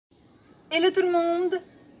Hello tout le monde,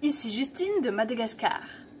 ici Justine de Madagascar.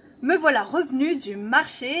 Me voilà revenue du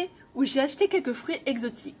marché où j'ai acheté quelques fruits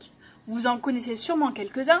exotiques. Vous en connaissez sûrement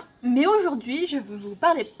quelques-uns, mais aujourd'hui je veux vous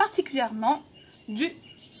parler particulièrement du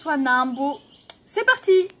Soanambo. C'est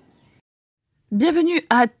parti! Bienvenue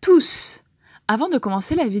à tous! Avant de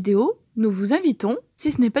commencer la vidéo, nous vous invitons,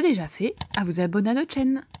 si ce n'est pas déjà fait, à vous abonner à notre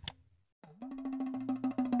chaîne.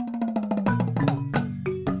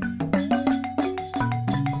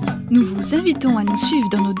 Nous vous invitons à nous suivre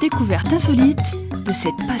dans nos découvertes insolites de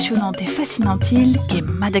cette passionnante et fascinante île qu'est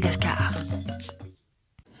Madagascar.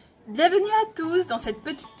 Bienvenue à tous dans cette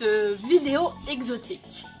petite vidéo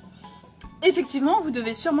exotique. Effectivement, vous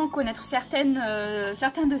devez sûrement connaître certains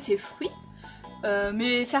de ces fruits,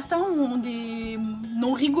 mais certains ont des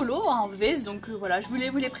noms rigolos en vase, donc voilà, je voulais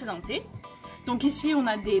vous les présenter. Donc ici, on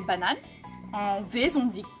a des bananes. En vase, on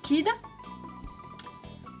dit qu'il.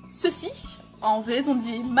 Ceci. En vase, on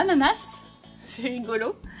dit mananas, c'est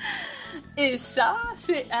rigolo. Et ça,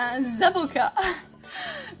 c'est un avocat.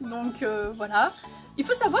 Donc voilà. Il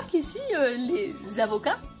faut savoir qu'ici, les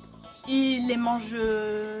avocats, ils les mangent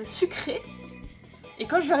sucrés. Et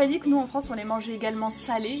quand je leur ai dit que nous en France, on les mangeait également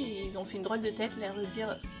salés, ils ont fait une drôle de tête, l'air de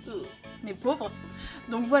dire mes pauvres.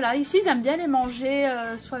 Donc voilà, ici, ils aiment bien les manger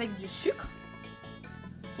soit avec du sucre.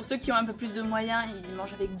 Pour ceux qui ont un peu plus de moyens, ils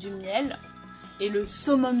mangent avec du miel. Et le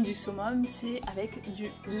summum du summum, c'est avec du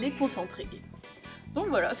lait concentré. Donc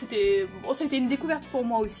voilà, c'était une découverte pour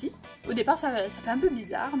moi aussi. Au départ, ça fait un peu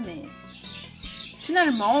bizarre, mais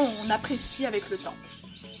finalement, on apprécie avec le temps.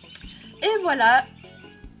 Et voilà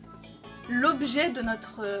l'objet de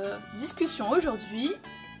notre discussion aujourd'hui,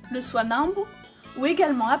 le Soanambo, ou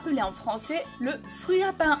également appelé en français le fruit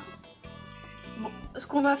à pain. Bon, ce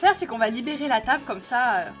qu'on va faire, c'est qu'on va libérer la table, comme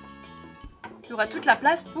ça, il y aura toute la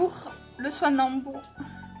place pour le Soanambo.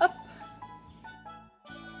 Hop.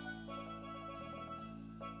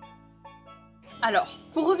 Alors,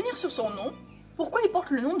 pour revenir sur son nom, pourquoi il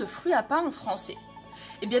porte le nom de fruit à pain en français?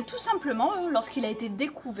 Eh bien tout simplement, lorsqu'il a été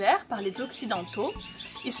découvert par les Occidentaux,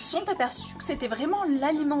 ils se sont aperçus que c'était vraiment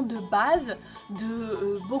l'aliment de base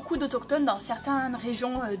de beaucoup d'autochtones dans certaines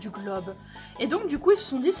régions du globe. Et donc du coup, ils se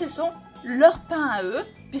sont dit, ce sont leur pain à eux,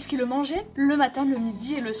 puisqu'ils le mangeaient le matin, le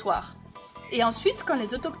midi et le soir. Et ensuite, quand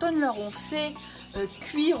les autochtones leur ont fait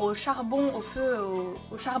cuire au charbon, au feu,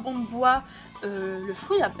 au charbon de bois, le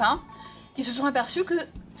fruit à pain, ils se sont aperçus que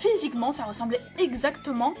physiquement, ça ressemblait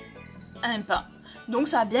exactement à un pain. Donc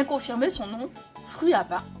ça a bien confirmé son nom, fruit à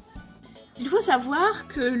pain. Il faut savoir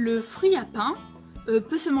que le fruit à pain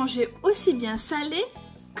peut se manger aussi bien salé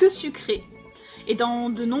que sucré. Et dans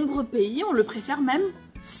de nombreux pays, on le préfère même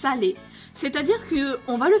salé. C'est-à-dire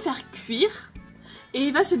qu'on va le faire cuire, et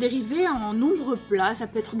il va se dériver en nombreux plats. Ça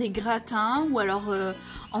peut être des gratins ou alors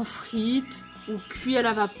en frites ou cuit à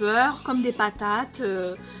la vapeur comme des patates.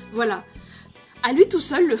 Voilà. À lui tout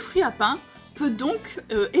seul, le fruit à pain peut donc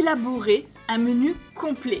élaborer un menu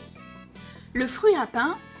complet. Le fruit à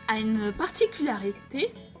pain a une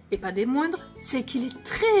particularité, et pas des moindres, c'est qu'il est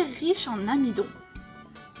très riche en amidon.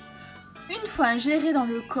 Une fois ingéré dans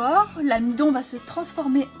le corps, l'amidon va se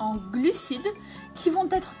transformer en glucides qui vont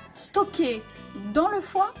être stockés dans le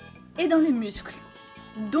foie et dans les muscles.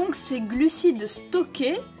 Donc ces glucides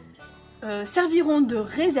stockés serviront de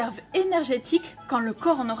réserve énergétique quand le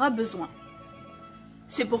corps en aura besoin.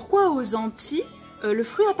 C'est pourquoi aux Antilles, le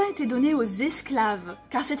fruit à pain était donné aux esclaves,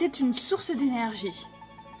 car c'était une source d'énergie.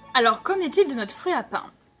 Alors qu'en est-il de notre fruit à pain?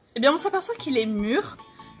 Eh bien on s'aperçoit qu'il est mûr,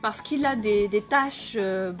 parce qu'il a des taches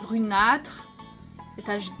brunâtres, des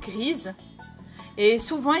taches grises. Et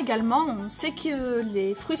souvent également, on sait que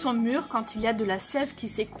les fruits sont mûrs quand il y a de la sève qui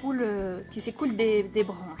s'écoule des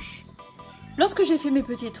branches. Lorsque j'ai fait mes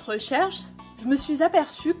petites recherches, je me suis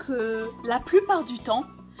aperçue que la plupart du temps,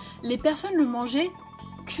 les personnes le mangeaient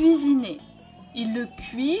cuisiné. Ils le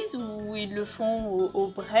cuisent ou ils le font aux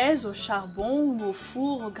braises, au charbon ou au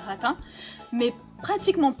four, au gratin, mais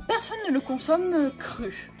pratiquement personne ne le consomme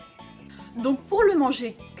cru. Donc pour le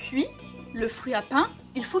manger cuit, le fruit à pain,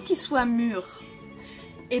 il faut qu'il soit mûr.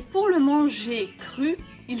 Et pour le manger cru,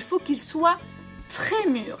 il faut qu'il soit très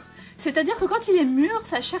mûr. C'est-à-dire que quand il est mûr,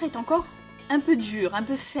 sa chair est encore un peu dure, un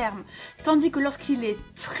peu ferme. Tandis que lorsqu'il est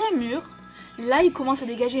très mûr, là il commence à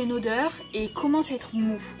dégager une odeur et il commence à être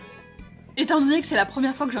mou. Étant donné que c'est la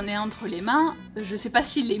première fois que j'en ai entre les mains, je ne sais pas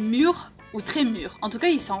s'il est mûr ou très mûr. En tout cas,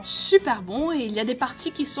 il sent super bon et il y a des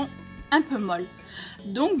parties qui sont un peu molles.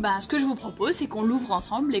 Donc ce que je vous propose, c'est qu'on l'ouvre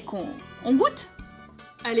ensemble et qu'on goûte.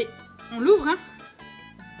 Allez, on l'ouvre, hein.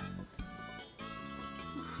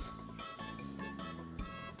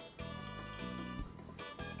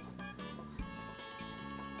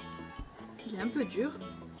 Il est un peu dur.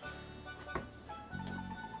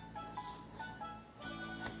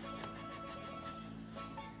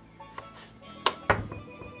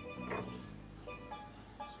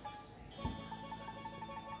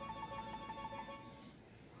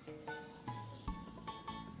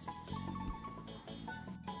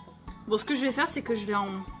 Bon, ce que je vais faire, c'est que je vais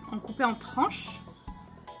en couper en tranches.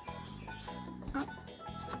 Hop.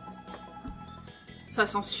 Ça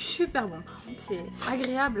sent super bon, c'est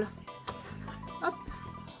agréable. Hop.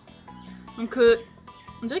 Donc,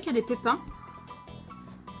 on dirait qu'il y a des pépins.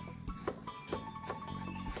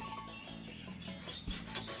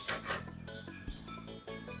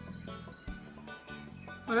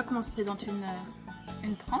 Voilà comment se présente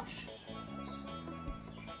une tranche.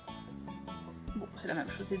 Bon, c'est la même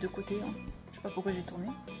chose des deux côtés, hein. Je sais pas pourquoi j'ai tourné.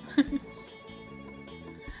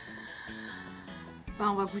 Bah,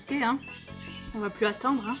 on va goûter, hein. On va plus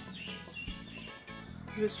attendre, hein.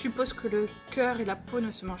 Je suppose que le cœur et la peau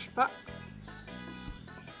ne se mangent pas.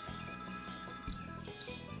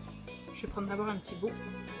 Je vais prendre d'abord un petit bout.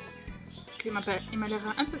 Il m'a l'air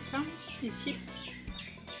un peu ferme ici.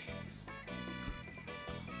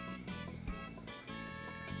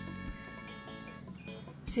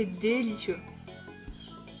 C'est délicieux.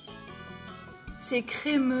 C'est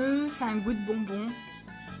crémeux, ça a un goût de bonbon,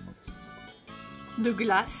 de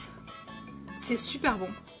glace. C'est super bon.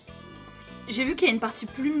 J'ai vu qu'il y a une partie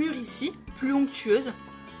plus mûre ici, plus onctueuse.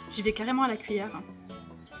 J'y vais carrément à la cuillère.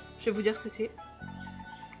 Je vais vous dire ce que c'est.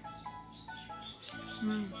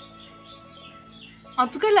 En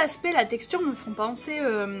tout cas, l'aspect, la texture me font penser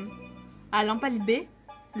à l'empalbé,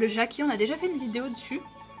 le jacquier. On a déjà fait une vidéo dessus.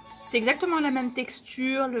 C'est exactement la même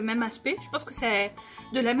texture, le même aspect. Je pense que c'est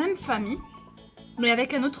de la même famille, mais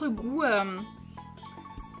avec un autre goût, un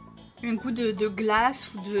goût de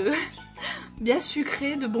glace ou de bien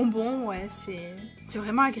sucré, de bonbons. Ouais, c'est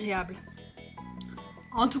vraiment agréable.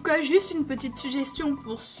 En tout cas, juste une petite suggestion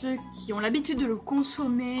pour ceux qui ont l'habitude de le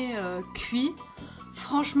consommer cuit.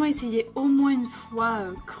 Franchement, essayez au moins une fois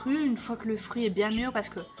cru, une fois que le fruit est bien mûr, parce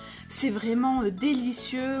que c'est vraiment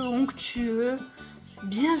délicieux, onctueux,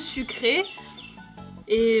 bien sucré.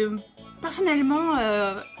 Et personnellement,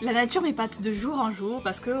 la nature m'épate de jour en jour,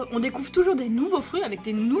 parce qu'on découvre toujours des nouveaux fruits avec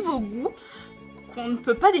des nouveaux goûts qu'on ne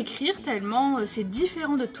peut pas décrire tellement c'est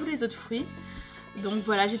différent de tous les autres fruits. Donc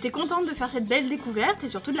voilà, j'étais contente de faire cette belle découverte et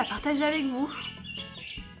surtout de la partager avec vous.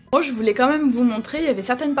 Bon, je voulais quand même vous montrer, il y avait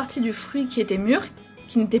certaines parties du fruit qui étaient mûres,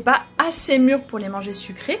 qui n'étaient pas assez mûres pour les manger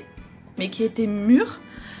sucrés, mais qui étaient mûres.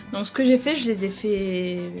 Donc ce que j'ai fait, je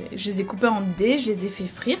les ai coupés en dés, je les ai fait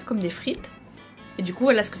frire comme des frites. Et du coup,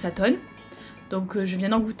 voilà ce que ça donne. Donc je viens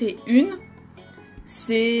d'en goûter une.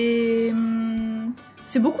 C'est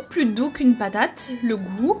beaucoup plus doux qu'une patate, le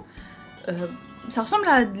goût. Ça ressemble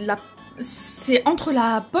à c'est entre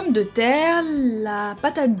la pomme de terre, la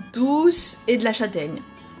patate douce et de la châtaigne.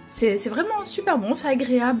 C'est vraiment super bon, c'est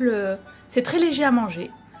agréable, c'est très léger à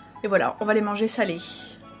manger. Et voilà, on va les manger salés.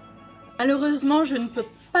 Malheureusement, je ne peux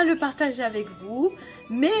pas le partager avec vous,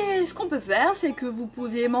 mais ce qu'on peut faire, c'est que vous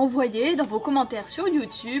pouvez m'envoyer dans vos commentaires sur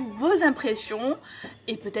YouTube vos impressions,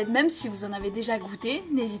 et peut-être même si vous en avez déjà goûté,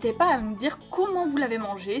 n'hésitez pas à me dire comment vous l'avez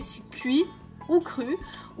mangé, si cuit ou cru,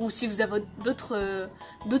 ou si vous avez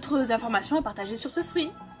d'autres informations à partager sur ce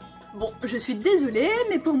fruit. Bon, je suis désolée,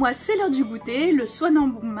 mais pour moi c'est l'heure du goûter, le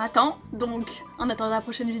Soanambo m'attend, donc en attendant la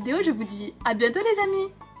prochaine vidéo, je vous dis à bientôt les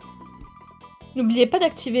amis. N'oubliez pas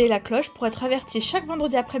d'activer la cloche pour être averti chaque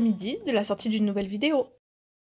vendredi après-midi de la sortie d'une nouvelle vidéo.